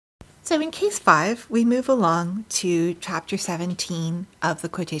So in case 5, we move along to chapter 17 of the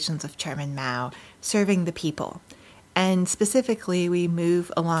Quotations of Chairman Mao, Serving the People. And specifically, we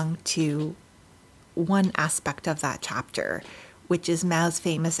move along to one aspect of that chapter, which is Mao's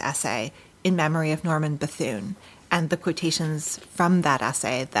famous essay, In Memory of Norman Bethune, and the quotations from that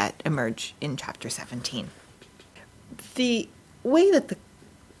essay that emerge in chapter 17. The way that the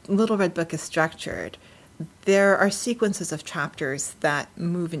Little Red Book is structured, there are sequences of chapters that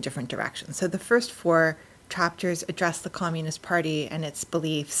move in different directions. So the first 4 chapters address the Communist Party and its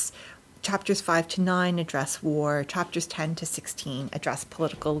beliefs. Chapters 5 to 9 address war. Chapters 10 to 16 address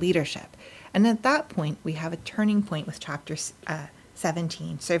political leadership. And at that point, we have a turning point with chapter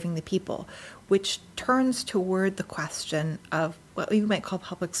 17, Serving the People, which turns toward the question of what we might call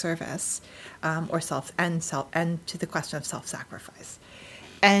public service, and to the question of self-sacrifice.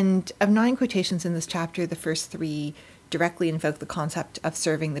 And of 9 quotations in this chapter, the first 3 directly invoke the concept of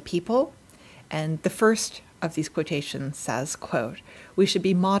serving the people. And the first of these quotations says, quote, "We should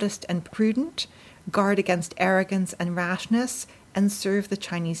be modest and prudent, guard against arrogance and rashness, and serve the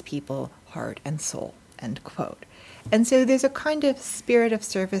Chinese people heart and soul," end quote. And so there's a kind of spirit of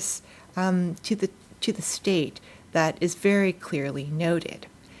service to the state that is very clearly noted.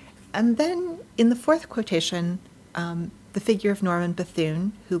 And then in the 4th quotation, the figure of Norman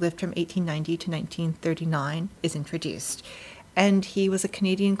Bethune, who lived from 1890 to 1939, is introduced. And he was a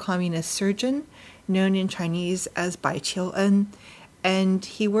Canadian communist surgeon, known in Chinese as Bai Qiu-en, and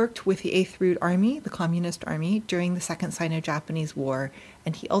he worked with the 8th Route Army, the Communist Army, during the Second Sino-Japanese War,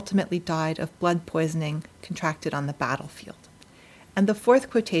 and he ultimately died of blood poisoning contracted on the battlefield. And the 4th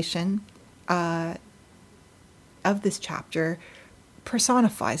quotation of this chapter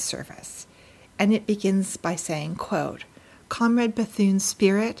personifies service, and it begins by saying, quote, "Comrade Bethune's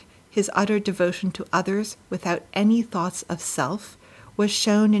spirit, his utter devotion to others without any thoughts of self, was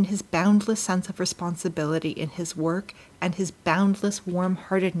shown in his boundless sense of responsibility in his work and his boundless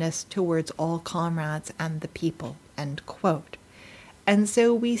warm-heartedness towards all comrades and the people," end quote. And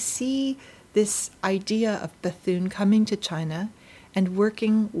so we see this idea of Bethune coming to China and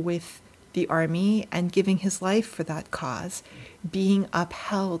working with the army and giving his life for that cause being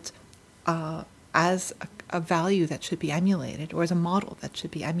upheld as a value that should be emulated, or as a model that should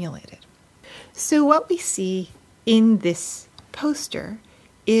be emulated. So what we see in this poster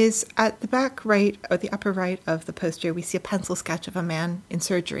is at the back right, or the upper right of the poster, we see a pencil sketch of a man in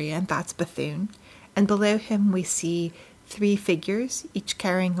surgery, and that's Bethune. And below him we see 3 figures, each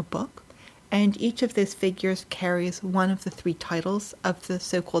carrying a book, and each of those figures carries one of the 3 titles of the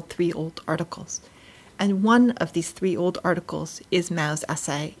so-called 3 old articles. And one of these 3 old articles is Mao's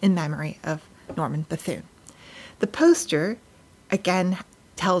essay, In Memory of Norman Bethune. The poster, again,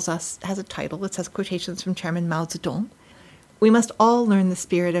 has a title. It says, Quotations from Chairman Mao Zedong. "We must all learn the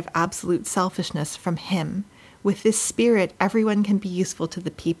spirit of absolute selfishness from him. With this spirit, everyone can be useful to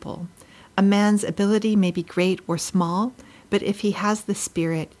the people. A man's ability may be great or small, but if he has the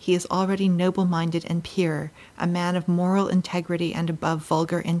spirit, he is already noble-minded and pure, a man of moral integrity and above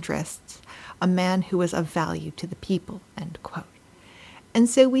vulgar interests, a man who is of value to the people," end quote. And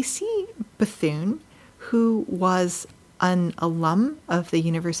so we see Bethune, who was an alum of the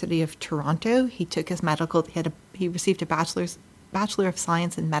University of Toronto. He took his he received a Bachelor of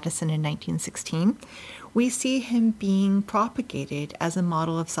Science in Medicine in 1916. We see him being propagated as a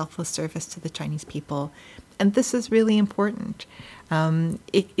model of selfless service to the Chinese people. And this is really important.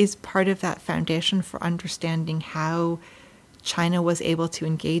 It is part of that foundation for understanding how China was able to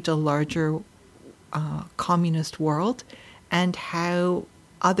engage a larger communist world, and how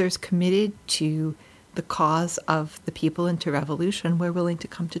others committed to the cause of the people and to revolution were willing to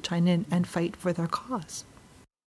come to China and fight for their cause.